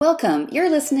Welcome.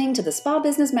 You're listening to the Spa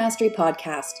Business Mastery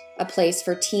Podcast, a place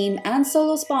for team and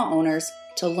solo spa owners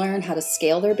to learn how to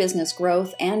scale their business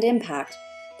growth and impact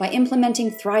by implementing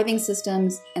thriving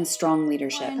systems and strong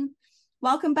leadership.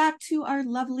 Welcome back to our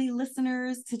lovely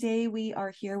listeners. Today we are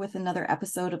here with another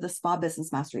episode of the Spa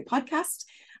Business Mastery Podcast.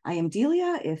 I am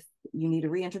Delia, if you need a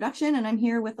reintroduction, and I'm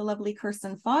here with the lovely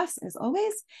Kirsten Foss, as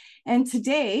always. And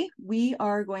today we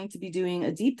are going to be doing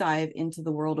a deep dive into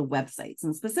the world of websites.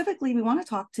 And specifically, we want to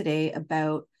talk today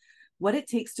about what it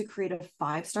takes to create a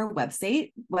 5-star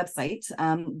website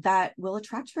that will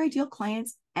attract your ideal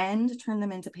clients and turn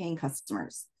them into paying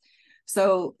customers.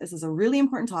 So this is a really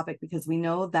important topic because we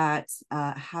know that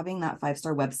having that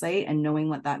 5-star website and knowing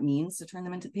what that means to turn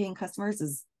them into paying customers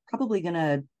is probably going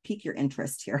to pique your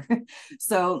interest here.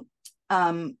 So,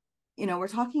 we're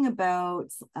talking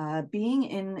about being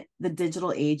in the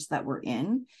digital age that we're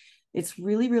in. It's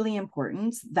really, really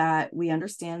important that we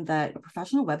understand that a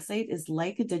professional website is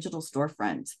like a digital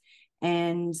storefront,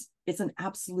 and it's an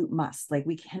absolute must. Like,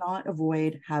 we cannot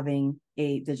avoid having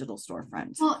a digital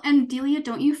storefront. Well, and Delia,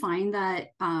 don't you find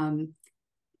that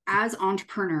as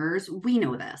entrepreneurs, we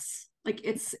know this? Like,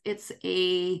 it's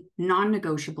a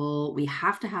non-negotiable. We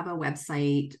have to have a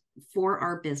website for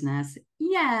our business.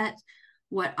 Yet,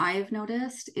 what I've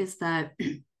noticed is that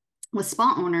with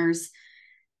spa owners,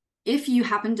 if you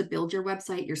happen to build your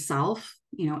website yourself,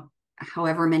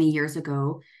 however many years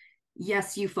ago,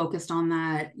 yes, you focused on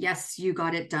that. Yes, you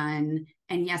got it done.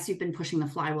 And yes, you've been pushing the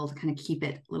flywheel to kind of keep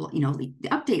it little, the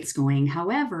updates going.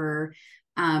 However,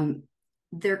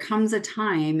 there comes a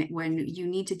time when you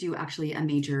need to do actually a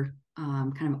major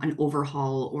kind of an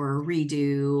overhaul or a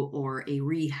redo or a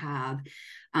rehab,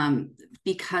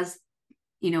 because,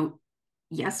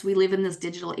 yes, we live in this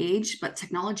digital age, but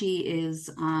technology is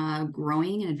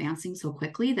growing and advancing so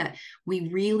quickly that we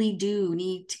really do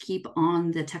need to keep on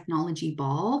the technology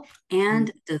ball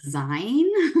and design.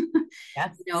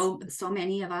 Yes. So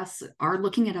many of us are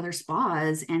looking at other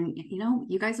spas and,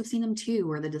 you guys have seen them too,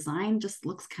 where the design just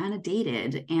looks kind of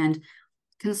dated, and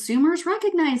consumers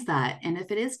recognize that. And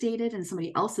if it is dated and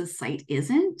somebody else's site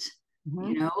isn't,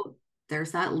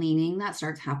 there's that leaning that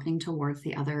starts happening towards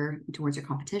your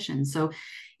competition. So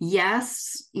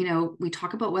yes, we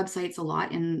talk about websites a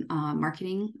lot in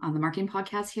marketing on the marketing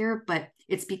podcast here, but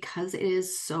it's because it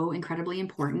is so incredibly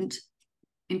important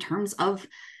in terms of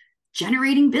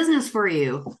generating business for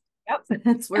you. Yep.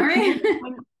 That's where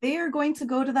they are going to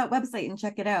go to that website and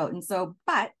check it out. And so,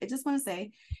 but I just want to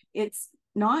say, it's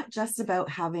not just about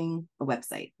having a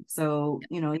website. So,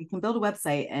 you can build a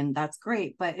website and that's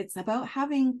great, but it's about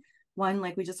having one,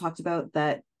 like we just talked about,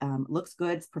 that looks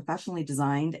good, it's professionally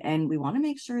designed, and we want to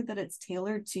make sure that it's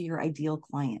tailored to your ideal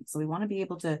client. So we want to be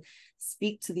able to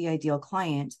speak to the ideal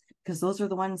client, because those are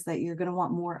the ones that you're going to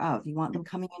want more of. You want them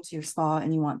coming into your spa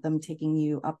and you want them taking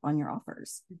you up on your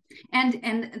offers.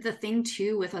 And the thing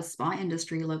too with a spa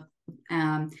industry, look,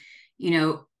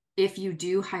 if you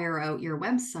do hire out your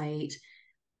website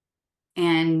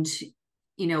and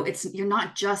you're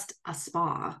not just a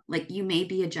spa. Like, you may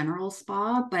be a general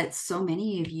spa, but so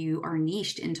many of you are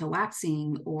niched into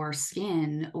waxing or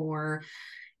skin or,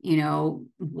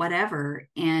 whatever.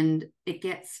 And it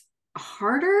gets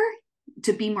harder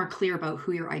to be more clear about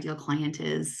who your ideal client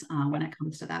is when it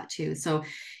comes to that too. So,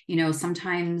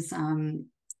 sometimes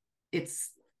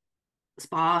it's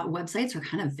spa websites are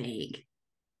kind of vague,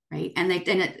 right? And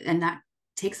that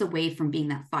takes away from being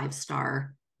that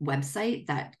 5-star website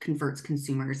that converts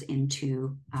consumers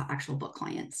into actual book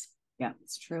clients. Yeah,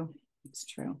 it's true. It's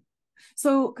true.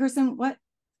 So, Kirsten, what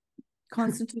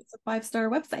constitutes a 5-star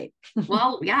website?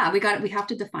 Well, yeah, we have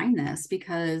to define this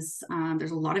because there's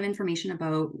a lot of information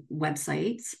about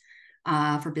websites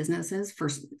for businesses, for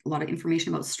a lot of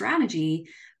information about strategy,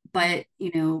 but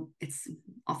it's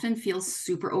often feels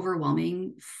super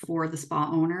overwhelming for the spa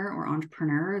owner or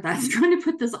entrepreneur that's trying to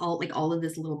put this all of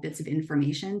this little bits of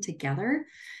information together.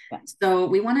 Yeah. So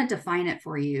we want to define it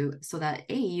for you so that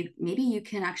maybe you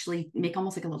can actually make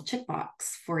almost like a little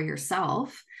checkbox for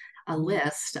yourself, a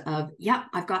list of,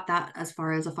 I've got that as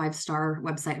far as a 5-star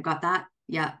website. I've got that.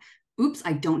 Yeah. Oops,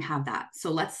 I don't have that.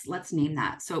 So let's name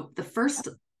that. So the first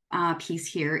piece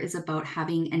here is about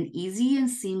having an easy and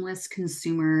seamless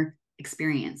consumer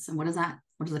experience. And what does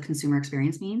a consumer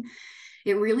experience mean?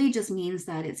 It really just means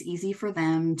that it's easy for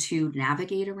them to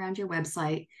navigate around your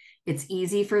website. It's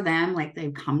easy for them, like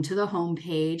they come to the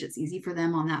homepage. It's easy for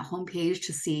them on that homepage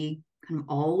to see kind of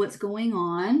all what's going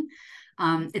on.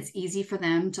 It's easy for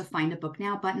them to find a book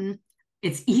now button.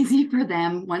 It's easy for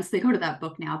them, once they go to that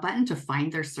book now button, to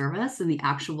find their service and the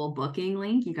actual booking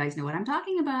link. You guys know what I'm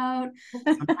talking about.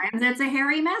 Sometimes it's a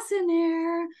hairy mess in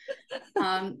there.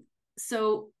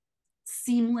 So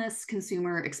seamless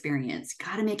consumer experience,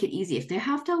 got to make it easy. If they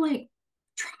have to like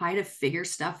try to figure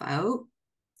stuff out,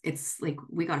 it's like,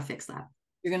 we got to fix that.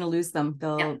 You're going to lose them.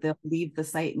 Yeah. They'll leave the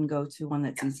site and go to one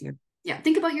that's Yeah. easier. Yeah.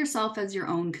 Think about yourself as your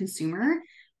own consumer.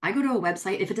 I go to a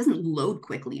website, if it doesn't load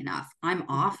quickly enough, I'm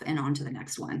off and on to the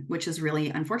next one, which is really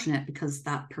unfortunate because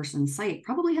that person's site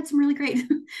probably had some really great,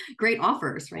 great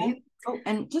offers, right? Oh,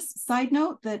 and just side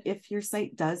note that if your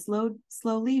site does load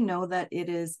slowly, know that it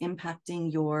is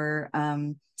impacting your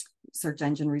search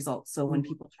engine results. So when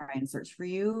people try and search for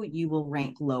you, you will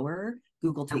rank lower.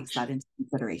 Google takes that into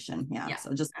consideration. Yeah.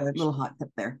 So just a little hot tip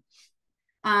there.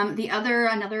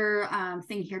 Another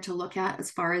thing here to look at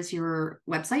as far as your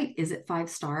website, is it 5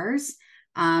 stars?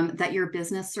 That your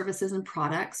business services and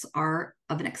products are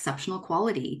of an exceptional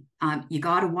quality. You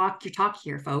got to walk your talk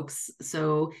here, folks.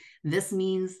 So this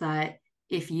means that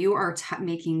if you are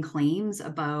making claims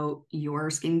about your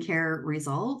skincare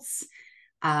results,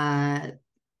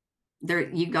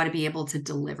 you've got to be able to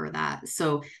deliver that.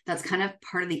 So that's kind of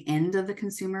part of the end of the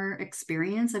consumer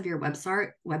experience of your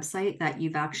website, that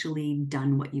you've actually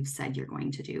done what you've said you're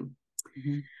going to do.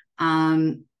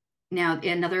 Now,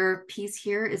 another piece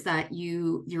here is that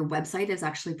your website is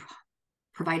actually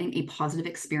providing a positive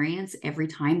experience every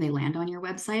time they land on your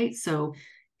website. So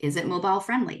is it mobile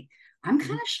friendly? I'm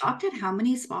kind of shocked at how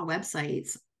many spa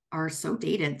websites are so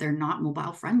dated. They're not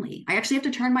mobile friendly. I actually have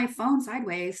to turn my phone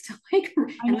sideways to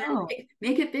and then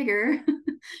make it bigger.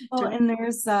 Well, and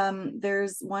there's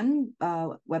one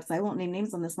website, I won't name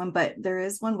names on this one, but there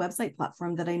is one website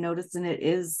platform that I noticed, and it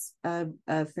is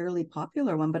a fairly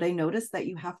popular one, but I noticed that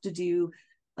you have to do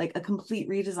like a complete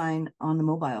redesign on the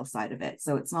mobile side of it.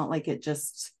 So it's not like it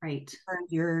just turned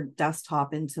your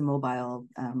desktop into mobile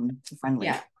friendly.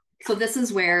 Yeah. So this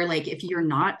is where, like, if you're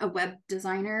not a web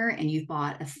designer and you've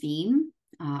bought a theme,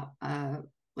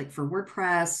 like for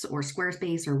WordPress or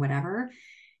Squarespace or whatever,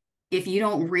 if you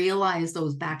don't realize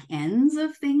those back ends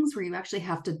of things where you actually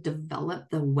have to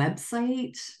develop the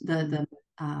website, the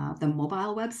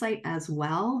mobile website as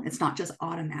well, it's not just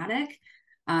automatic.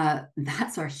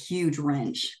 That's a huge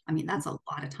wrench. I mean, that's a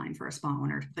lot of time for a spa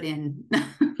owner to put in.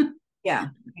 Yeah,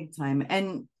 big time.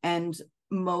 And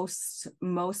most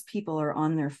people are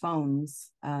on their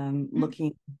phones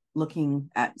looking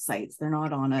at sites. They're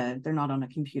not on a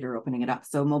computer opening it up.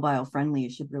 So mobile friendly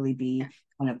should really be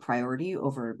kind of priority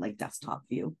over like desktop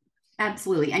view.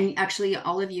 Absolutely. And actually,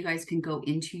 all of you guys can go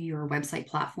into your website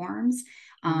platforms,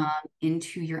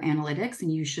 into your analytics,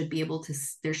 and you should be able to,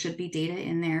 there should be data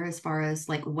in there as far as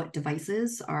like what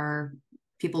devices are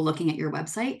people looking at your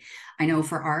website. I know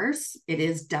for ours, it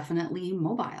is definitely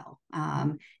mobile.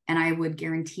 And I would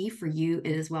guarantee for you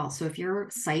it as well. So if your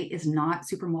site is not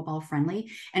super mobile friendly,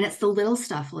 and it's the little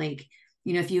stuff like,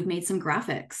 if you've made some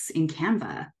graphics in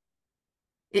Canva,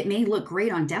 it may look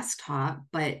great on desktop,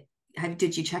 but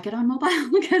did you check it on mobile?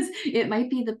 Because it might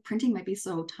be, the printing might be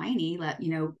so tiny that,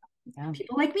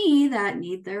 people like me that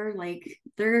need their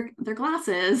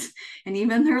glasses and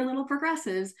even their little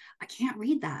progressives, I can't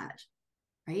read that.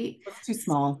 Right? It's too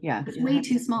small. Yeah. It's way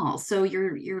too small. So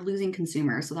you're losing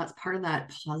consumers. So that's part of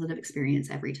that positive experience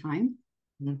every time.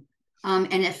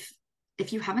 And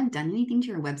if you haven't done anything to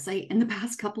your website in the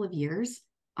past couple of years,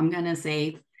 I'm gonna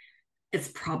say it's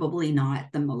probably not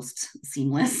the most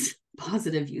seamless,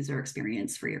 positive user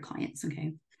experience for your clients.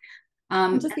 Okay.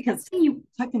 Just because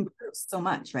tech improves so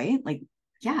much, right? Like,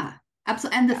 yeah,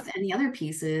 absolutely. And the other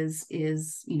piece is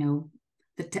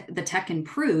the tech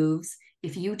improves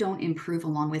if you don't improve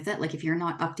along with it. Like if you're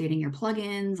not updating your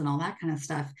plugins and all that kind of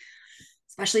stuff,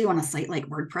 especially on a site like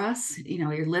WordPress,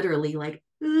 you're literally like,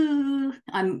 you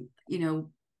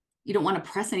don't want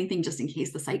to press anything just in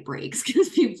case the site breaks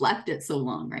because you've left it so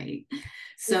long, right?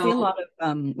 So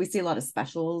we see a lot of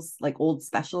specials, like old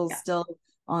specials still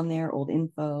on there, old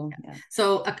info. Yeah.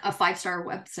 So a 5-star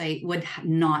website would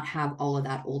not have all of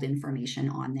that old information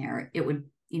on there. It would,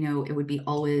 it would be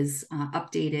always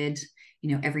updated,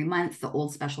 every month, the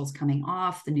old specials coming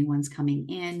off, the new ones coming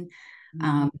in.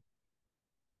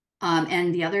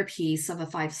 And the other piece of a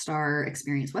 5-star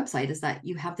experience website is that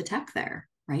you have the tech there,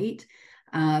 right?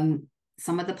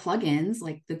 Some of the plugins,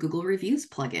 like the Google Reviews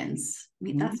plugins, I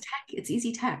mean, that's tech. It's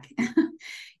easy tech.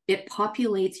 It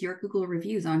populates your Google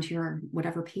reviews onto your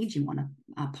whatever page you want to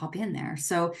pop in there.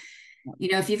 So,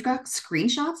 if you've got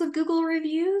screenshots of Google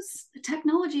reviews, the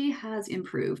technology has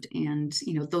improved. And,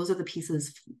 those are the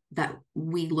pieces that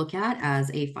we look at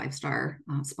as a 5-star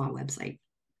spa website.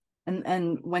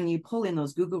 And when you pull in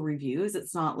those Google reviews,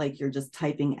 it's not like you're just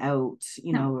typing out,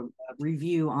 a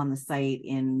review on the site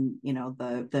in,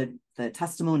 the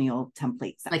testimonial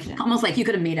template section. Like almost like you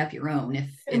could have made up your own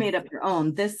if made up your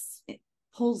own. This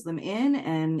pulls them in,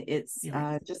 and it's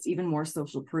just even more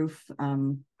social proof,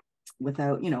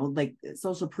 without, like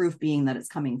social proof being that it's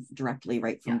coming directly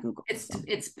right from Google.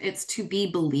 It's to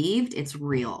be believed. It's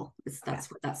real. That's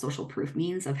what that social proof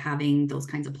means, of having those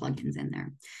kinds of plugins in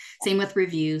there. Same with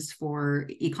reviews for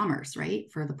e-commerce,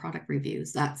 right? For the product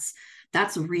reviews, that's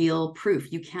real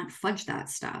proof. You can't fudge that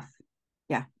stuff.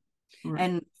 Yeah.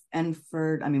 Right. And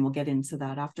for, I mean, we'll get into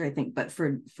that after, I think, but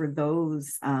for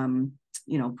those,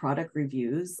 product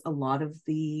reviews, a lot of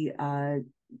the,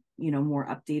 more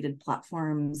updated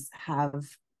platforms have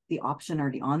the option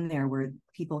already on there where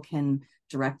people can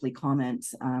directly comment,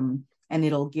 and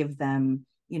it'll give them,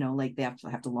 like they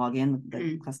actually have to log in,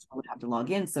 the customer would have to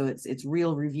log in. So it's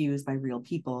real reviews by real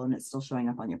people, and it's still showing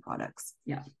up on your products.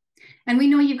 Yeah. And we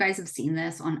know you guys have seen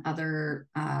this on other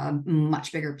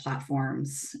much bigger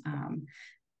platforms.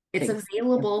 It's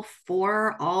available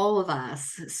for all of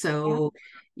us. So,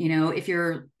 if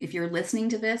you're listening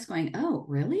to this going, oh,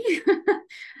 really?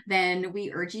 Then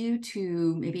we urge you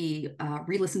to maybe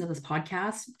re-listen to this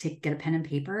podcast, get a pen and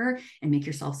paper and make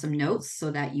yourself some notes so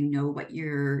that you know what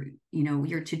your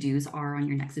to-dos are on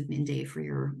your next admin day for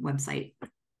your website.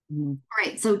 All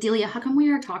right. So Delia, how come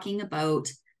we are talking about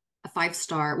a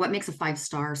 5-star, what makes a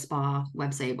 5-star spa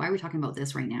website? Why are we talking about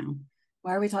this right now?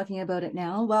 Why are we talking about it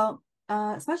now? Well,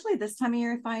 especially this time of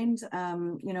year, I find,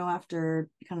 after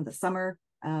kind of the summer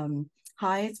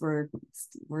highs, we're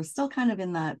still kind of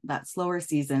in that slower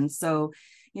season. So,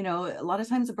 a lot of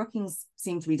times the bookings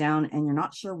seem to be down and you're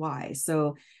not sure why.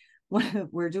 So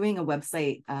we're doing a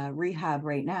website rehab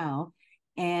right now.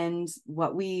 And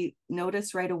what we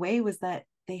noticed right away was that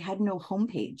they had no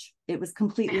homepage. It was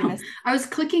completely missing. I was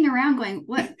clicking around going,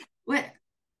 wait a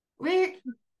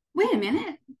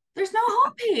minute. There's no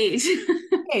homepage.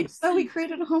 So we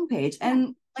created a homepage,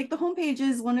 and like the homepage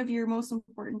is one of your most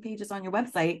important pages on your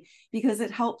website because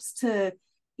it helps to,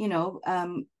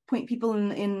 point people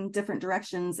in different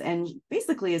directions, and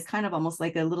basically is kind of almost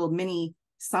like a little mini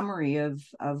summary of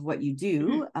what you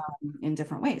do in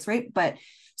different ways, right? But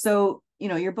so,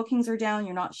 your bookings are down,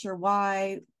 you're not sure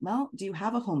why. Well, do you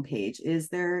have a homepage? Is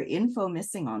there info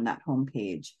missing on that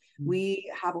homepage? We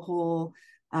have a whole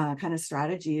kind of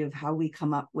strategy of how we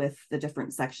come up with the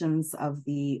different sections of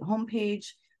the homepage.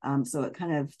 So it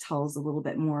kind of tells a little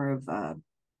bit more of a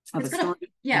story.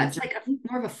 It's like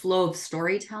more of a flow of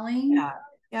storytelling.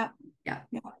 Yeah.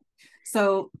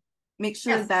 So make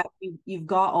sure that you've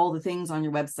got all the things on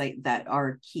your website that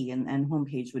are key, and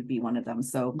homepage would be one of them.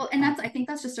 So, and I think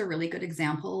that's just a really good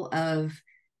example of,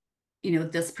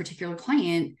 this particular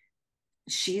client.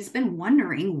 She's been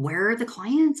wondering where the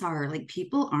clients are. Like,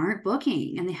 people aren't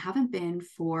booking, and they haven't been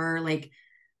for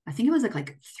I think it was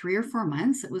like 3 or 4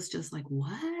 months. It was just like,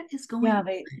 what is going on?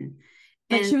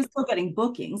 But she was still getting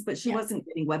bookings, but she wasn't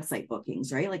getting website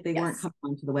bookings, right? Like they weren't coming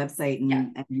onto the website,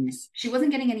 and she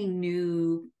wasn't getting any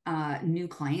new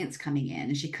clients coming in,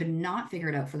 and she could not figure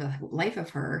it out for the life of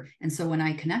her. And so when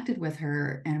I connected with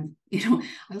her, and I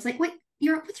was like, wait,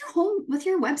 you're with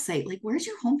your website, like, where's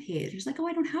your homepage? She's like, oh,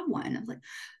 I don't have one. I was like,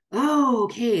 oh,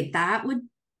 okay, that would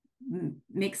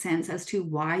make sense as to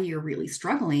why you're really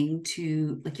struggling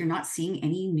to, like, you're not seeing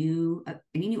any new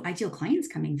ideal clients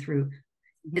coming through.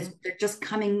 They're just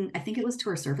coming, I think it was to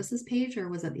our services page, or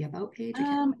was it the about page?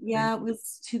 It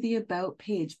was to the about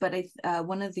page, but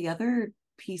one of the other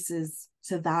pieces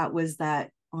to that was that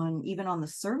even on the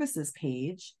services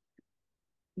page,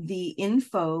 the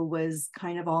info was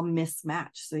kind of all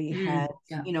mismatched. So you had,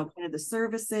 kind of the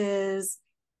services,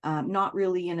 not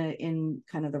really in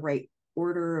kind of the right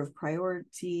order of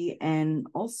priority, and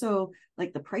also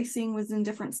like the pricing was in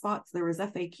different spots. There was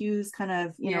FAQs kind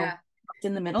of,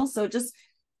 in the middle. So just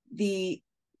the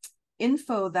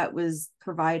info that was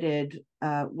provided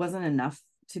wasn't enough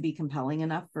to be compelling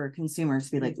enough for consumers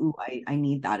to be like, ooh, I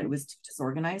need that. It was too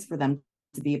disorganized for them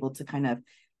to be able to kind of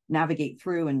navigate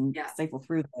through and cycle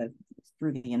through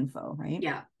the info, right?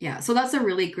 Yeah. So that's a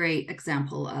really great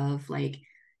example of, like,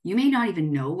 you may not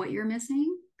even know what you're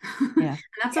missing. And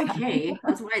that's okay.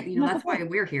 That's why, that's why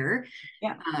we're here.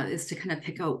 Is to kind of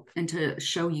pick out and to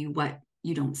show you what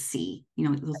you don't see,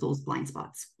 those blind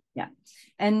spots.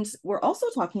 And we're also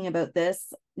talking about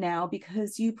this now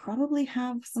because you probably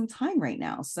have some time right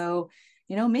now. So,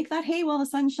 make that hay while the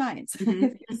sun shines. If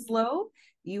you're slow,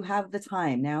 you have the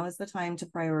time. Now is the time to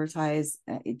prioritize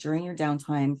during your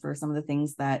downtime for some of the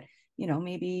things that,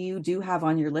 maybe you do have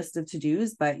on your list of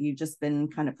to-dos, but you've just been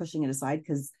kind of pushing it aside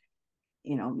because,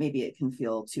 maybe it can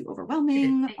feel too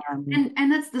overwhelming.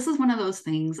 And this is one of those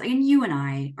things, and you and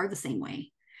I are the same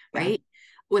way, right?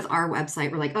 With our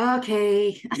website, we're like,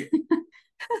 okay,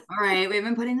 all right, we've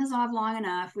been putting this off long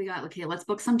enough. Okay, let's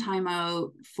book some time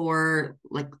out for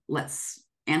let's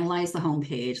analyze the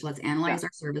homepage. Let's Yeah. analyze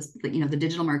our service, the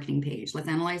digital marketing page. Let's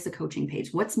analyze the coaching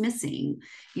page. What's missing?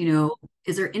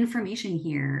 Is there information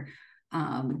here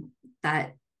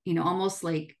that, almost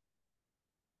like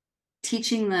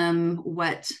teaching them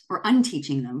or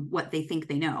unteaching them what they think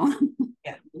they know.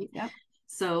 Yeah. Yeah.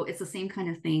 So it's the same kind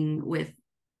of thing with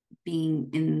being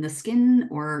in the skin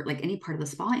or like any part of the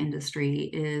spa industry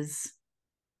is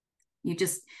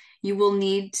you will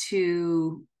need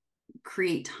to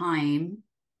create time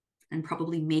and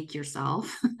probably make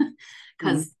yourself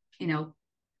because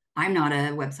I'm not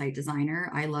a website designer.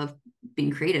 I love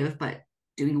being creative, but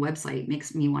doing a website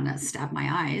makes me want to stab my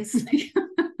eyes.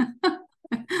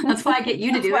 That's why I get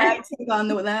you to do it. I take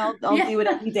on I'll do it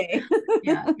every day.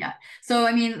 Yeah. So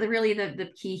I mean, really the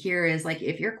key here is like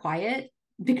if you're quiet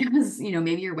because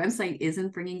maybe your website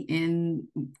isn't bringing in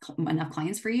enough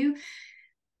clients for you,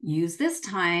 use this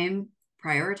time,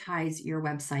 prioritize your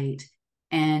website.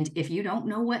 And if you don't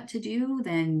know what to do,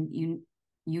 then you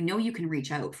can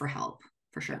reach out for help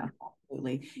for sure. Yeah,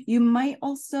 absolutely. You might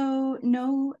also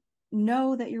know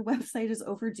that your website is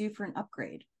overdue for an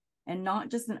upgrade and not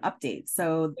just an update.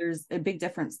 So there's a big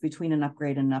difference between an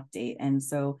upgrade and an update. And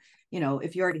so,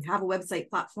 if you already have a website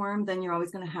platform, then you're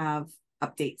always going to have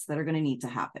updates that are going to need to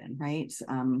happen, right?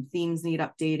 Themes need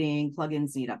updating,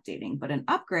 plugins need updating, but an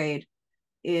upgrade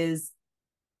is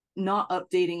not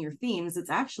updating your themes.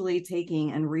 It's actually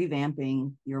taking and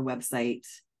revamping your website.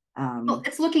 Well,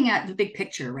 it's looking at the big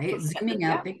picture, right? Zooming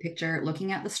out, big picture,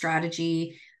 looking at the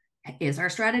strategy. Is our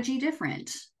strategy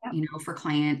different, for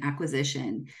client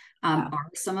acquisition? Are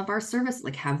some of our service,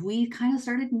 like, have we kind of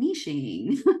started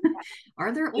niching?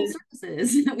 Are there old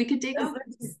services that we could take over?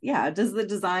 Does the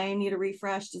design need a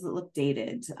refresh? Does it look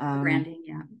dated? Branding,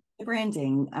 the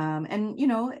branding. And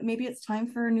maybe it's time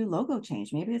for a new logo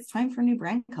change. Maybe it's time for new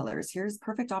brand colors. Here's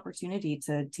perfect opportunity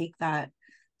to take that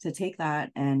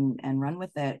and run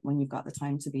with it when you've got the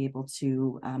time to be able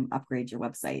to upgrade your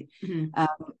website.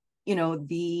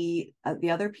 The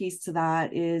other piece to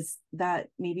that is that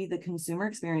maybe the consumer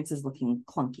experience is looking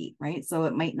clunky, right? So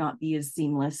it might not be as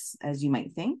seamless as you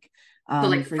might think. So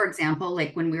like, for example,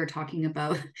 like when we were talking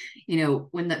about,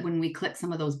 when we click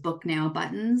some of those book now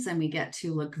buttons and we get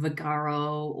to look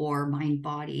Vagaro or Mind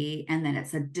Body, and then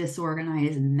it's a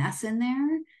disorganized mess in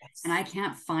there. Yes. And I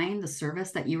can't find the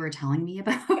service that you were telling me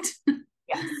about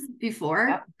before.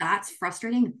 Yep. That's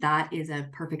frustrating. That is a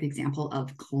perfect example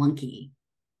of clunky.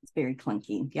 It's very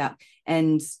clunky. Yeah.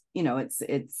 And,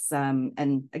 it's,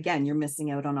 and again, you're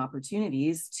missing out on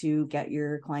opportunities to get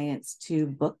your clients to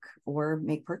book or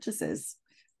make purchases.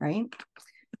 Right.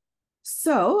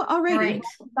 So, alrighty,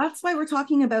 well, that's why we're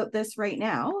talking about this right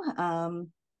now. And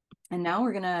now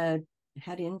we're going to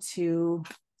head into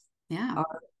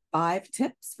our 5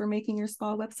 tips for making your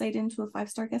spa website into a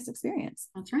 5-star guest experience.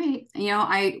 That's right.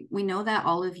 We know that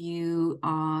all of you,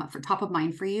 for top of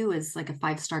mind for you is like a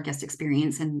 5-star guest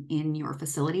experience in your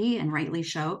facility, and rightly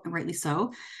so.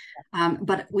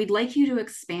 But we'd like you to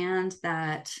expand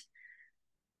that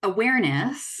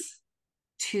awareness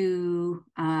to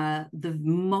the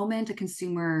moment a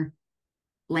consumer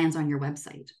lands on your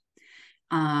website.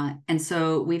 And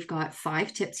so we've got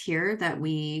 5 tips here that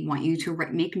we want you to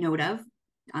make note of.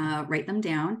 Write them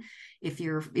down if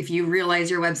you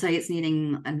realize your website's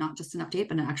needing not just an update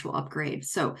but an actual upgrade.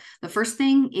 So the first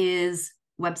thing is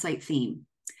website theme.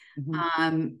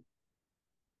 Mm-hmm.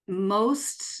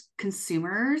 Most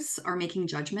consumers are making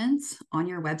judgments on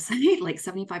your website. Like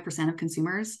 75% of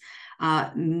consumers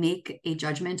make a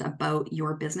judgment about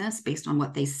your business based on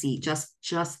what they see, just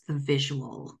the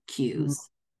visual cues.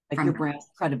 Mm-hmm. Like your brand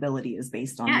credibility is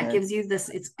based on it gives you this,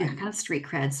 it's kind of street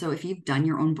cred. So if you've done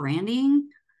your own branding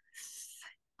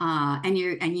and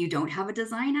you don't have a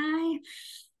design eye,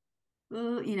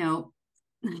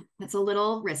 that's a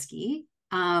little risky.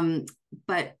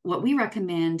 But what we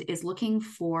recommend is looking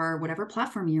for whatever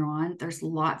platform you're on. There's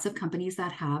lots of companies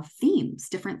that have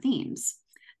different themes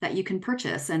that you can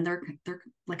purchase, and they're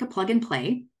like a plug and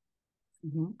play.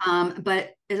 Mm-hmm.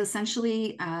 But it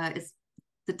essentially is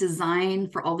the design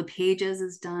for all the pages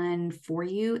is done for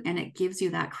you, and it gives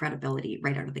you that credibility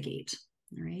right out of the gate.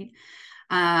 All right.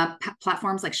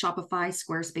 Platforms like Shopify,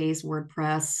 Squarespace,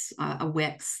 WordPress, a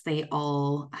Wix, they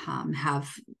all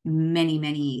have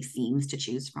many themes to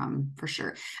choose from for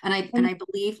sure. And I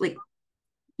believe like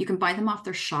you can buy them off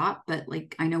their shop, but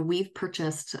like I know we've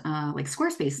purchased like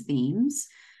Squarespace themes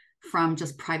from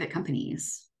just private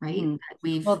companies, right?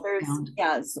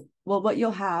 Mm-hmm. What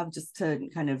you'll have, just to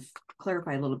kind of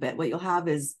clarify a little bit, what you'll have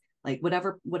is like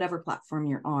whatever platform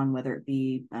you're on, whether it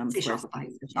be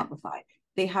Squarespace or Shopify,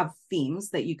 they have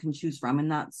themes that you can choose from,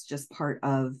 and that's just part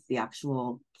of the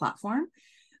actual platform.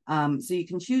 So you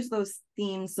can choose those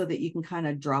themes so that you can kind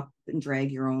of drop and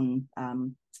drag your own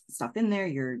stuff in there,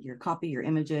 your copy, your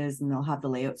images, and they'll have the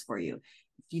layouts for you.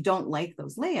 If you don't like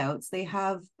those layouts, they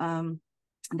have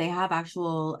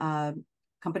actual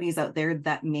companies out there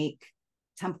that make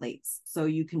templates. So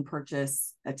you can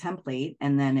purchase a template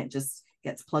and then it just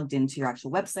gets plugged into your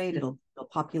actual website. It'll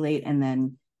populate, and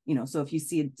then, you know, so if you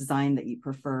see a design that you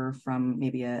prefer from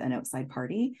maybe an outside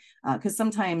party, because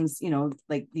sometimes, you know,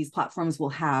 like these platforms will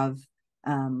have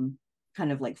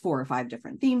kind of like 4 or 5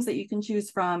 different themes that you can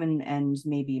choose from, and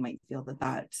maybe you might feel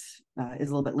that is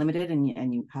a little bit limited,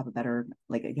 and you have a better,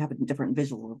 like you have a different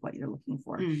visual of what you're looking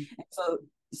for.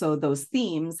 So those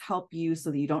themes help you so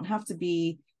that you don't have to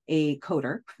be a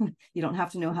coder. You don't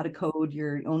have to know how to code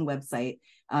your own website.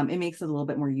 It makes it a little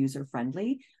bit more user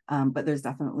friendly, but there's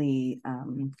definitely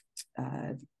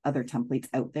other templates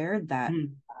out there that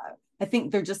I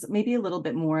think they're just maybe a little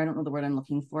bit more, I don't know the word I'm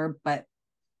looking for, but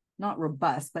not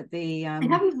robust, but they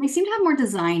seem to have more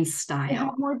design style. They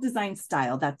have more design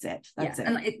style. That's it.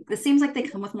 And it seems like they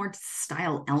come with more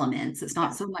style elements. It's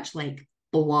not so much like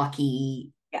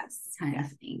blocky kind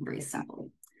of thing. Very simple.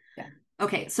 Yeah.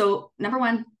 Okay, so number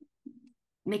 1,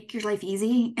 make your life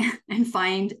easy and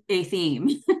find a theme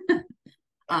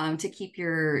to keep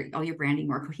all your branding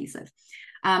more cohesive.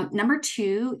 Number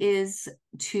 2 is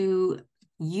to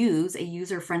use a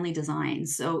user-friendly design.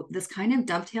 So this kind of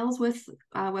dovetails with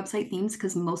website themes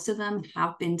because most of them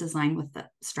have been designed with the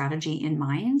strategy in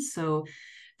mind. So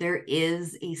there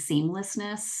is a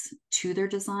seamlessness to their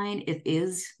design. It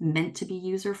is meant to be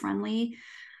user-friendly,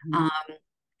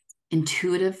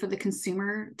 intuitive for the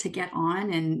consumer to get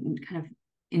on and kind of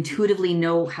intuitively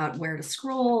know where to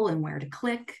scroll and where to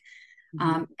click.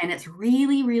 And it's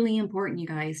really, really important, you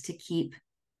guys, to keep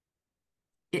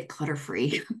it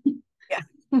clutter-free.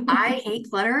 I hate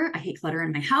clutter. I hate clutter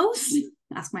in my house.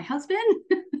 Ask my husband.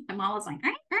 I'm always like,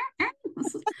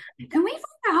 can we find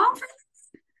a home for this?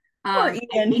 I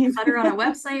hate clutter on a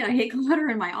website. I hate clutter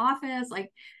in my office.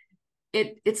 Like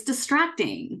it's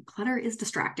distracting. Clutter is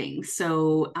distracting.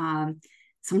 So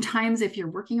sometimes if you're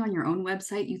working on your own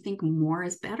website, you think more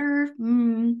is better.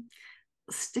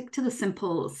 Stick to the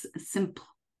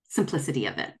simplicity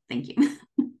of it. Thank you.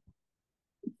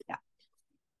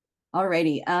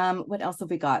 Alrighty. What else have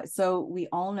we got? So we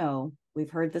all know, we've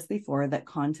heard this before, that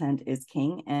content is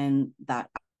king, and that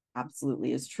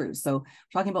absolutely is true. So we're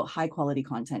talking about high quality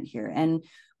content here. And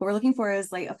what we're looking for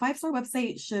is like a 5-star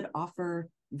website should offer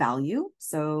value.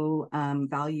 So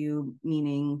value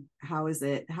meaning how is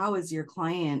your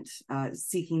client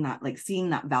seeking that, like seeing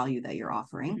that value that you're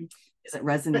offering? Is it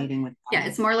resonating with them? Yeah,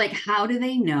 it's more like, how do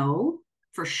they know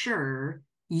for sure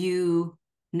you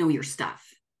know your stuff?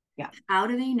 Yeah. How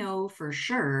do they know for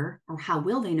sure, or how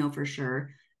will they know for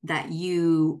sure that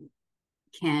you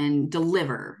can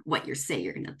deliver what you say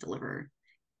you're going to deliver?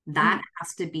 That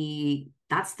has to be,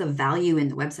 that's the value in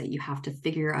the website. You have to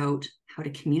figure out how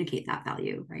to communicate that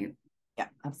value, right? Yeah,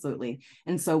 absolutely.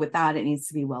 And so with that, it needs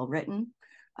to be well written.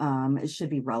 It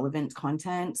should be relevant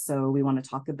content. So we want to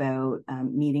talk about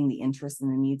meeting the interests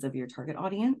and the needs of your target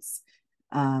audience.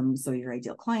 So your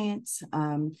ideal client.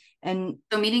 So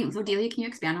Delia, can you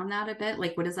expand on that a bit?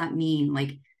 Like, what does that mean?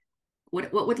 Like,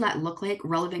 what would that look like?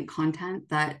 Relevant content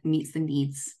that meets the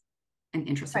needs and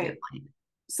interests of your client.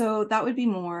 So that would be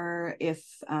more if,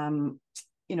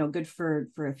 good for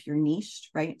if you're niched,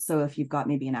 right? So if you've got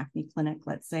maybe an acne clinic,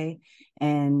 let's say,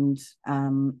 and,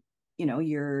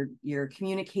 you're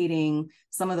communicating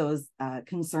some of those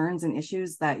concerns and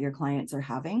issues that your clients are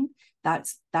having,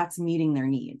 that's meeting their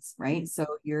needs, right? So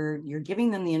you're giving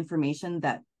them the information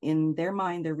that in their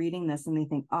mind, they're reading this and they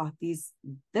think,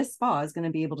 this spa is going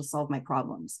to be able to solve my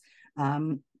problems.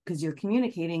 Because you're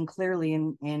communicating clearly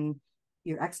in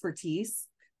your expertise,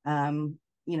 kind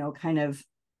of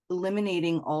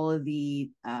eliminating all of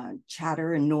the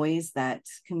chatter and noise that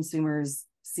consumers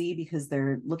see because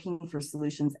they're looking for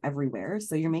solutions everywhere.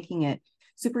 So you're making it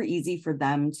super easy for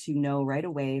them to know right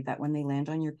away that when they land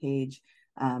on your page,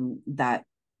 that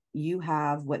you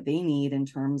have what they need in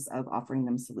terms of offering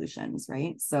them solutions,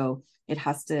 right? So it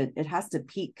has to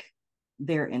pique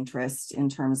their interest in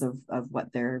terms of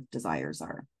what their desires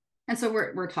are. And so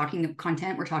we're talking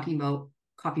content, we're talking about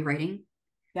copywriting.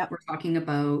 Yeah, we're talking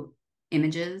about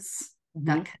images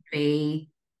that convey,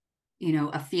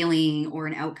 a feeling or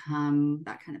an outcome,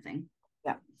 that kind of thing.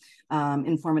 Yeah.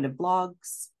 Informative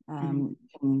blogs, and,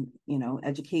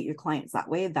 educate your clients that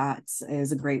way. That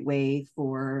is a great way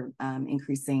for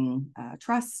increasing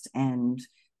trust and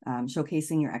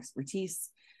showcasing your expertise.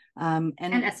 And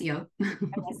SEO.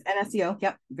 And SEO.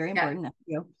 Yep. Very important.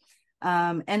 SEO.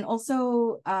 And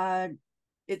also,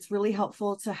 it's really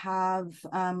helpful to have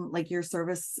like your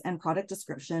service and product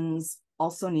descriptions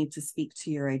also need to speak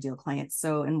to your ideal clients.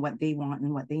 So, and what they want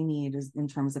and what they need is in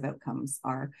terms of outcomes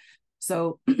are.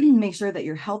 So make sure that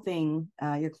you're helping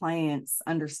your clients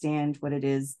understand what it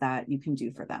is that you can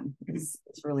do for them. It's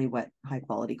really what high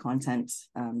quality content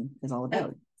is all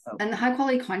about. And the high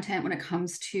quality content when it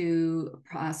comes to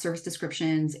service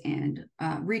descriptions and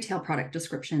retail product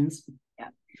descriptions.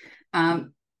 Yeah.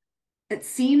 It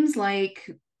seems like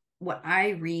what I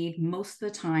read most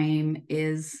of the time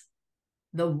is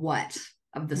the what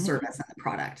of the service and the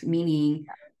product, meaning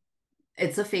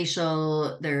it's a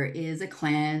facial, there is a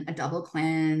cleanse, a double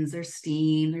cleanse, there's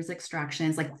steam, there's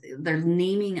extractions, like they're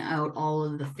naming out all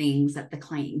of the things that the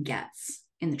client gets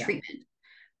in the treatment.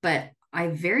 But I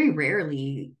very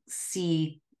rarely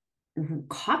see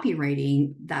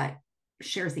copywriting that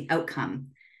shares the outcome,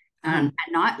 and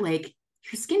not like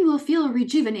your skin will feel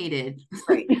rejuvenated.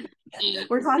 Right.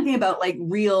 We're talking about like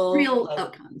real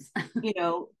outcomes. You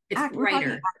know, it's we're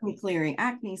talking acne clearing,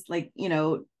 acne's like, you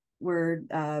know, where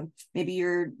maybe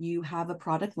you have a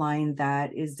product line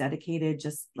that is dedicated,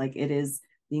 just like it is,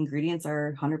 the ingredients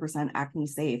are 100% acne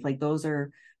safe. Like those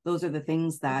are the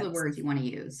things that those are the words you want to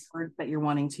use, words that you're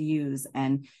wanting to use.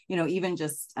 And, you know, even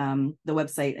just the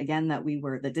website again that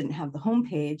didn't have the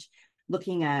homepage,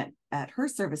 looking at her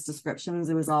service descriptions,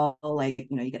 it was all like,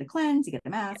 you know, you get a cleanse, you get a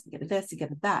mask, you get a this, you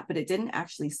get a that, but it didn't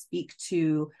actually speak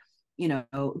to, you know,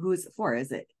 who is it for?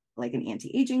 Is it like an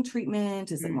anti-aging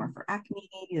treatment? Is it more for acne?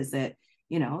 Is it,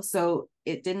 you know, so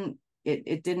it didn't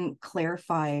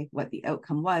clarify what the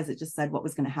outcome was. It just said what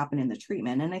was going to happen in the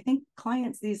treatment. And I think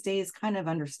clients these days kind of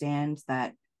understand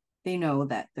that. They know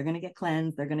that they're going to get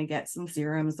cleansed, they're going to get some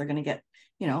serums, they're going to get,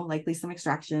 you know, likely some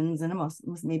extractions and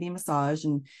maybe a massage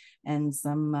and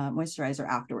some moisturizer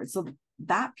afterwards. So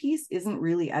that piece isn't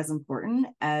really as important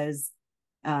as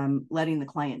letting the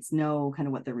clients know kind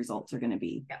of what the results are going to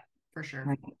be. Yeah, for sure.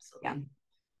 Right? Absolutely. Yeah.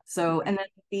 So, and then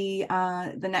the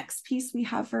next piece we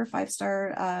have for a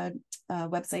 5-star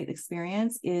website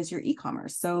experience is your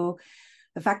e-commerce. So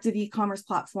effective e-commerce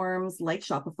platforms like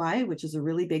Shopify, which is a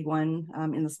really big one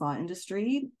in the spa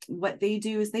industry, what they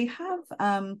do is they have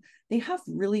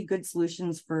really good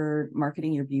solutions for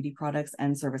marketing your beauty products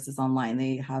and services online.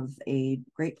 They have a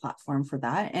great platform for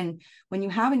that. And when you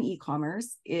have an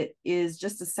e-commerce, it is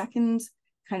just a second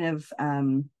kind of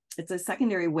it's a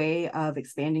secondary way of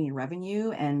expanding your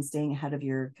revenue and staying ahead of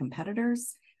your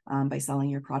competitors by selling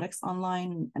your products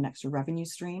online, an extra revenue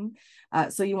stream.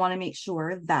 So you want to make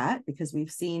sure that, because we've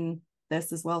seen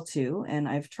this as well too, and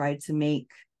I've tried to make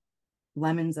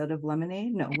lemonade out of lemons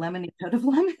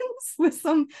with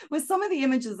some of the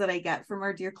images that I get from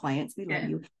our dear clients. We love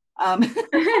you.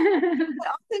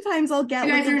 Oftentimes I'll get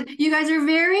you guys are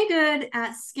very good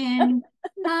at skin,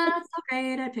 not so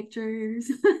great at pictures.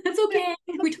 It's okay,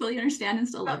 we totally understand and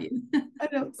still love you. I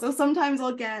know. So sometimes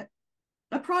I'll get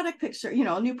a product picture, you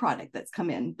know, a new product that's come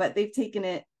in, but they've taken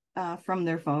it from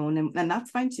their phone, and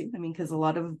that's fine too. I mean, because a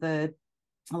lot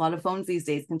of phones these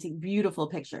days can take beautiful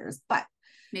pictures, but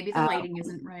maybe the lighting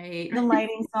isn't right. The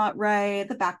lighting's not right.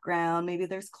 The background, maybe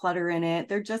there's clutter in it.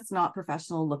 They're just not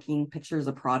professional looking pictures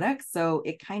of products. So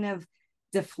it kind of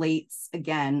deflates,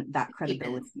 again, that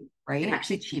credibility, right? It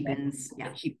actually cheapens.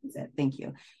 Yeah, cheapens it. Thank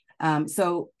you.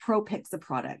 So pro pics of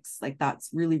products, like that's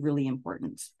really, really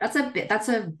important. That's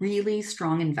a really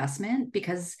strong investment,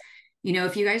 because, you know,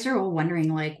 if you guys are all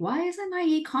wondering, like, why isn't my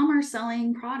e-commerce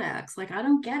selling products? Like, I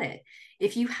don't get it.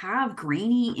 If you have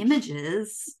grainy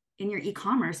images in your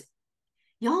e-commerce,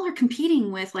 y'all are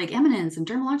competing with like Eminence and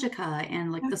Dermalogica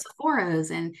and like the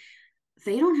Sephora's, and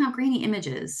they don't have grainy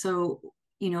images. So,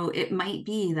 you know, it might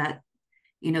be that,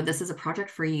 you know, this is a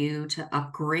project for you to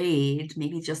upgrade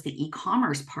maybe just the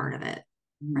e-commerce part of it,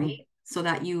 right? So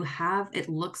that it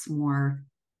looks more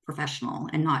professional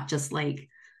and not just like,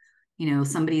 you know,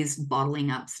 somebody's bottling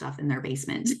up stuff in their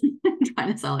basement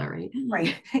trying to sell it, right?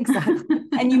 Right, exactly.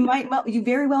 And you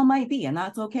very well might be, and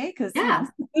that's okay, because but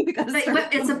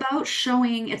it's about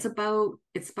showing, it's about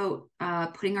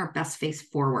putting our best face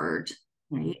forward,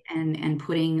 right? And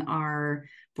putting our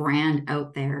brand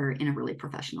out there in a really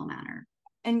professional manner.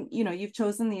 And, you know, you've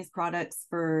chosen these products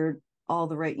for all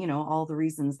the right, you know, all the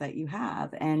reasons that you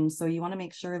have. And so you want to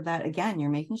make sure that, again, you're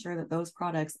making sure that those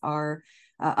products are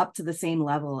up to the same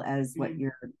level as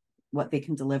what they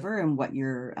can deliver and what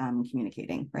you're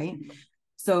communicating, right?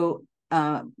 So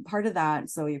part of that,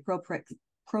 so your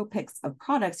pro pics of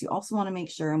products, you also want to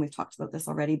make sure, and we've talked about this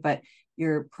already, but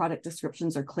your product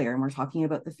descriptions are clear, and we're talking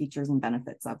about the features and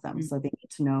benefits of them. So they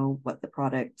need to know what the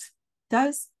product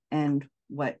does and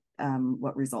what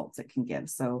results it can give.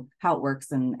 So how it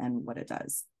works and what it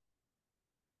does.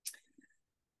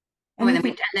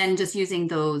 And then just using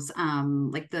those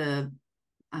like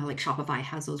Shopify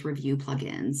has those review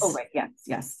plugins. Oh, right.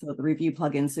 Yes. So the review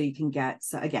plugin, so you can get,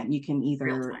 so again, you can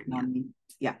either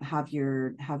have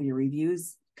your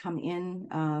reviews come in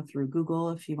through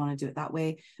Google if you want to do it that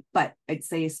way. But I'd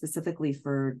say specifically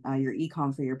for your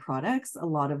e-com for your products, a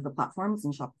lot of the platforms,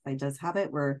 and Shopify does have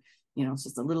it, where it's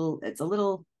just a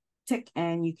little tick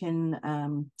and you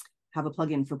can have a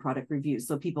plugin for product reviews,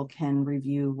 so people can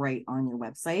review right on your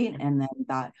website, and then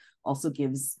that also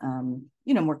gives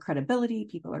more credibility.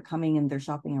 People are coming and they're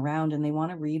shopping around and they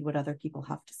want to read what other people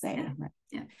have to say.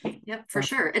 Right? For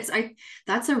sure.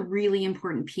 That's a really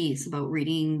important piece about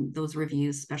reading those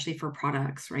reviews, especially for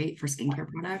products, right? For skincare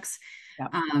products.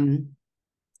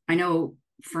 I know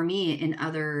for me,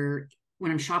 when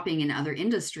I'm shopping in other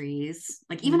industries,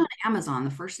 like even on Amazon,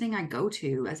 the first thing I go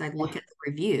to as I look at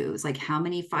the reviews, like how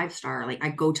many 5-star, like I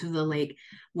go to the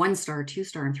 1-star,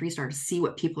 2-star, and 3-star to see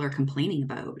what people are complaining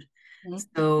about.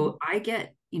 So I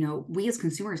get, we as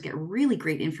consumers get really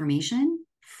great information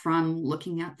from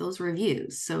looking at those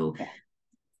reviews. So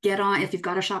get on, if you've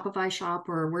got a Shopify shop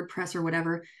or a WordPress or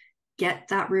whatever, get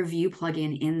that review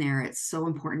plugin in there. It's so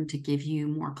important to give you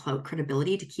more clout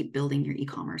credibility to keep building your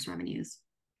e-commerce revenues.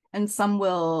 And some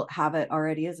will have it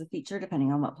already as a feature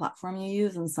depending on what platform you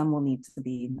use, and some will need to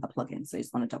be a plugin. So you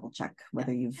just want to double check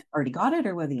whether you've already got it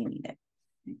or whether you need it.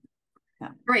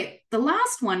 Great. The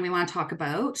last one we want to talk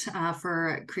about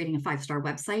for creating a 5-star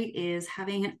website is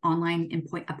having an online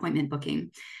appointment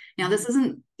booking. Now, this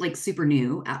isn't super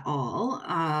new at all,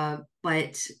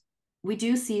 but we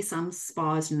do see some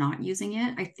spas not using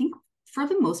it. I think for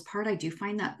the most part, I do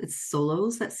find that it's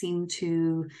solos that seem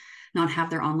to not have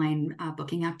their online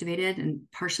booking activated. And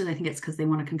partially, I think it's because they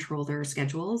want to control their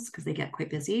schedules because they get quite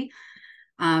busy.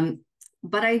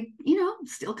 But I,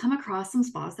 still come across some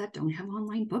spas that don't have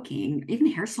online booking, even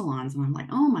hair salons. And I'm like,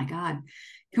 oh my God,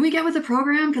 can we get with the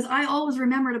program? Because I always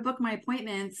remember to book my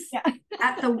appointments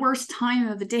at the worst time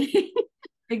of the day.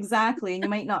 Exactly. And you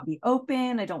might not be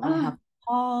open. I don't want to have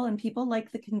call, and people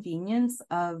like the convenience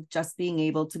of just being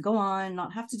able to go on,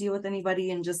 not have to deal with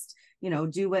anybody, and just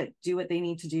do what they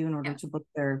need to do in order to book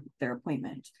their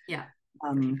appointment.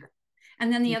 And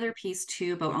then the other piece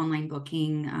too about online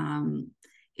booking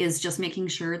is just making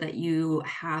sure that you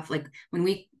have, like, when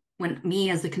me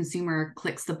as the consumer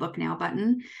clicks the book now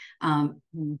button,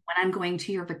 when I'm going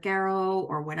to your Vagaro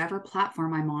or whatever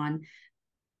platform I'm on,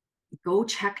 go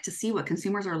check to see what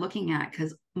consumers are looking at,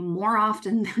 because more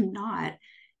often than not,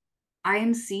 I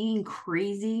am seeing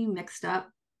crazy, mixed up,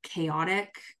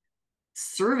 chaotic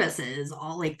services,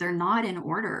 all they're not in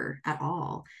order at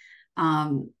all.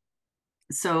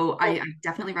 So I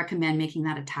definitely recommend making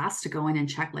that a task to go in and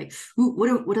check,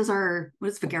 what does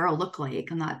Vagaro look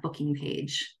like on that booking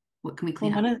page? What can we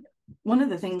clean up? One of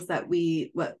the things that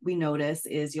we notice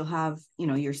is you'll have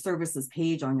your services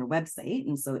page on your website,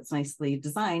 and so it's nicely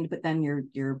designed, but then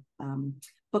your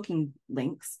booking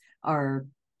links are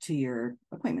to your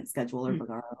appointment schedule or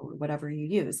Vagaro or whatever you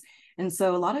use. And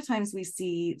so a lot of times we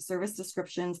see service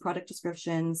descriptions, product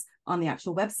descriptions on the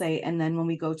actual website, and then when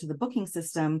we go to the booking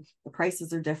system, the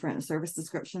prices are different, service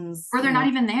descriptions, or they're not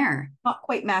even there, not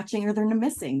quite matching, or they're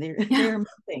missing. They're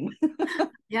missing.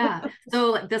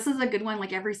 So this is a good one.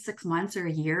 Like every 6 months or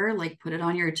a year, put it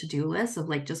on your to-do list of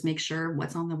just make sure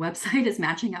what's on the website is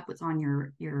matching up what's on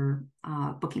your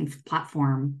booking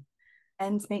platform.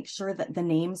 And make sure that the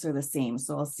names are the same.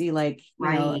 So I'll see a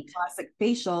classic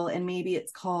facial, and maybe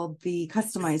it's called the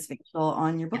customized facial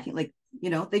on your booking.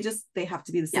 They have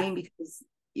to be the same, because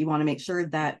you want to make sure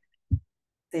that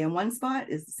say in one spot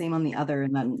is the same on the other,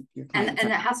 and then your and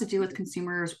it has to do with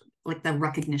consumers, the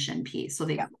recognition piece. So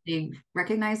they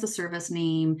recognize the service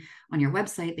name on your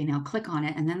website, they now click on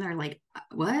it, and then they're like,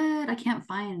 what? I can't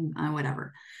find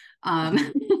whatever.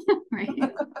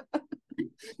 Right.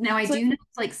 Now I do know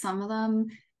some of them,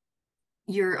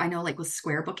 I know with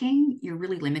Square Booking, you're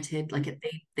really limited.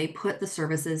 They put the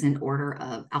services in order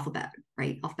of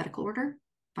alphabetical order,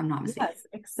 if I'm not mistaken. Yes,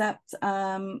 except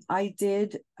I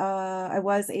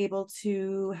was able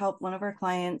to help one of our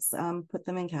clients put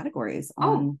them in categories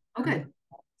on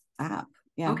app.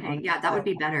 That would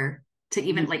be better to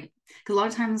even because a lot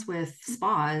of times with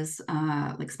spas,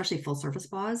 especially full service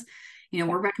spas,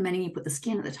 we're recommending you put the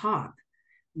skin at the top.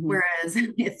 Whereas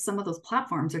if some of those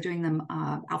platforms are doing them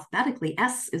alphabetically,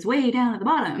 S is way down at the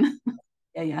bottom.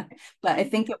 But I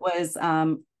think it was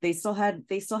they still had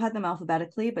them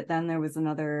alphabetically, but then there was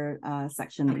another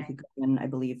section that you could go in, I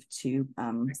believe, to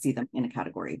see them in a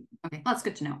category. Okay, well, that's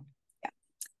good to know.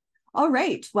 All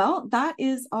right. Well, that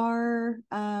is our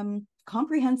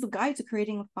comprehensive guide to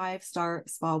creating a 5-star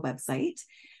spa website.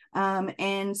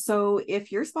 And so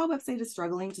if your spa website is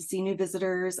struggling to see new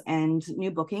visitors and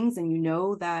new bookings, and you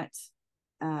know that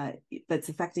that's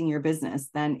affecting your business,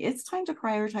 then it's time to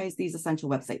prioritize these essential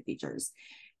website features.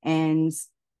 And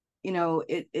you know,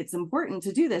 it's important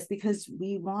to do this because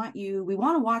we want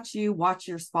to watch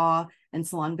your spa and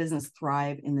salon business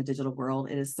thrive in the digital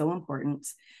world. It is so important.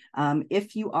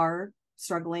 If you are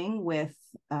struggling with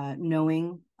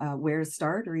knowing where to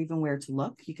start or even where to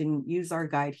look, you can use our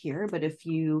guide here. But if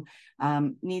you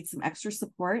need some extra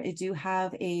support, I do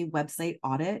have a website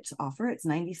audit offer. It's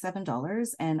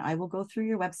 $97, and I will go through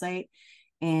your website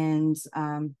and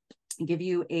give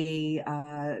you a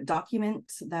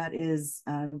document that is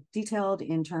detailed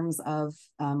in terms of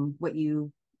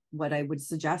what I would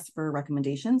suggest for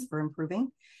recommendations for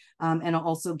improving. And I'll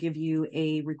also give you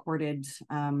a recorded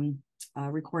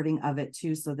recording of it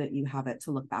too, so that you have it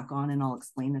to look back on, and I'll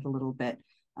explain it a little bit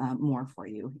more for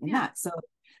you in that. So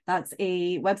that's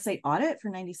a website audit for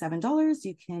 $97.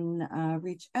 You can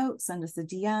reach out, send us a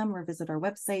DM, or visit our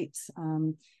website.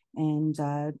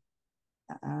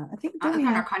 I think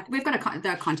we've got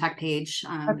the contact page.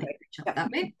 Okay. Reach out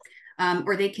that way.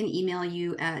 Or they can email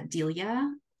you at Delia,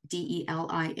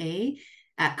 DELIA,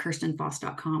 at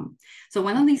KirstenFoss.com. So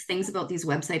one of these things about these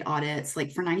website audits,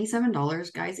 like for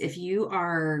 $97, guys, if you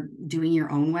are doing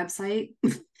your own website,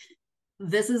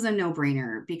 this is a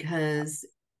no-brainer, because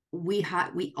we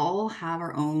all have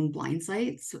our own blind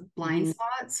spots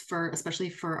especially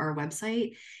for our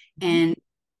website. And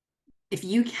if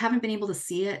you haven't been able to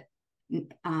see it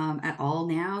at all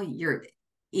now,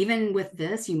 even with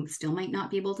this, you still might not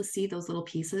be able to see those little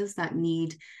pieces that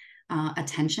need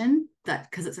attention,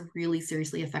 because it's really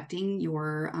seriously affecting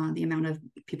the amount of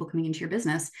people coming into your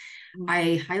business.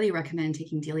 I highly recommend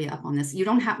taking Delia up on this. You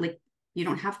don't have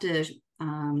to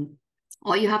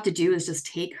all you have to do is just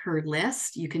take her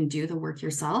list. You can do the work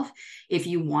yourself. If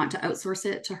you want to outsource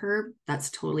it to her, that's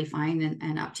totally fine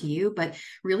and up to you. But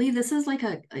really, this is like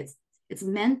it's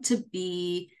meant to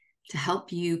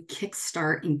help you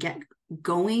kickstart and get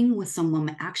going with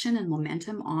some action and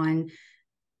momentum on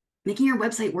making your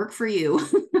website work for you.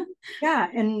 Yeah,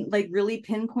 and like really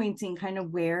pinpointing kind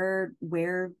of where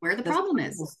the problem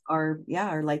is are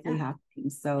likely happening.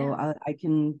 So I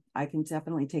can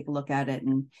definitely take a look at it,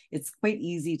 and it's quite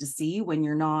easy to see when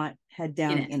you're not head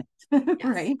down in it. Yes.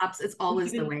 Right? It's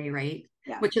always the way, right?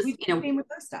 Yeah. Which is same with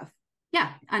our stuff.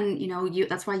 Yeah. And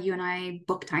that's why you and I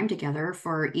book time together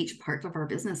for each part of our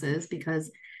businesses,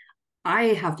 because I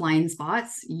have blind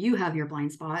spots, you have your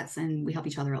blind spots, and we help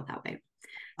each other out that way.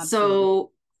 Absolutely.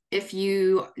 So if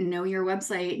you know your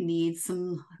website needs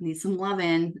some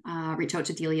loving, reach out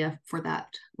to Delia for that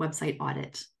website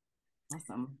audit.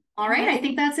 Awesome. All right. I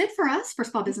think that's it for us for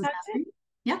Spa Business Mastery.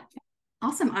 Yeah.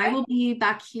 Awesome. I will be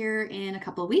back here in a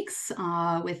couple of weeks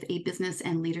with a business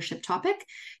and leadership topic.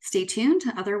 Stay tuned.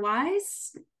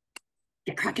 Otherwise,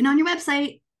 get cracking on your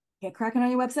website. Get cracking on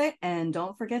your website, and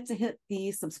don't forget to hit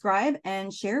the subscribe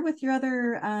and share with your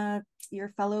other your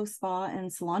fellow spa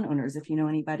and salon owners. If you know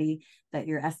anybody that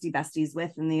you're SD besties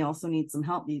with and they also need some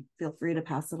help, you feel free to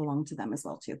pass it along to them as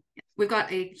well too. We've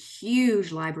got a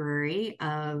huge library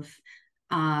of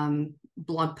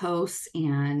blog posts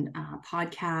and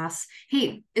podcasts.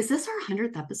 Hey, is this our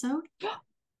 100th episode?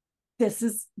 This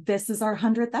is our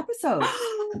 100th episode.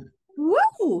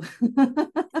 Woo!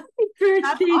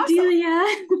 Birthday, awesome.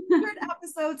 Delia. 100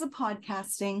 episodes of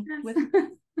podcasting.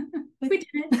 We did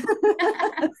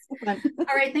it. So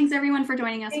all right. Thanks everyone for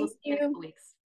joining us. We'll see you in a couple weeks.